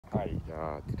Hi,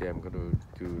 today I'm going to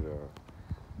do the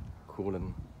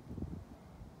coolant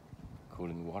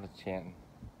water change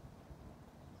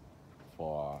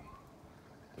for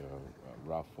the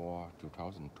RAV4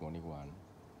 2021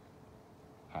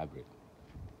 hybrid.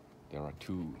 There are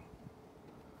two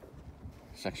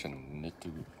sections need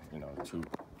to,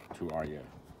 two area.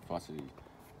 Firstly,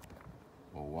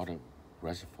 a water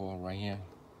reservoir right here.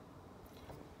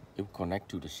 It will connect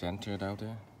to the center down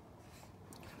there.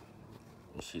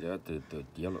 You see that the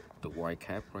yellow, the white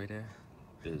cap right there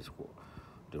is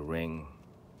the rain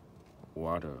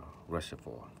water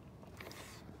reservoir,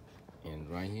 and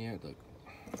right here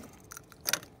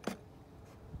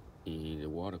the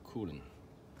water coolant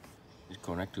is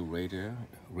connected to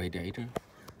radiator.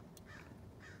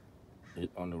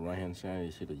 On the right hand side,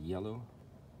 you see the yellow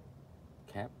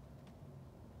cap,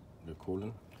 the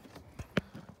coolant,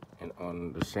 and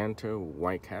on the center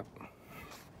white cap.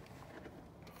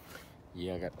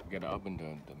 Yeah, get up in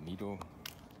the middle,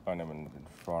 and in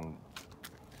front,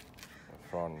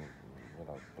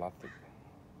 plastic.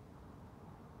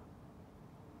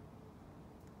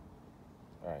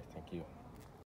 All right, thank you.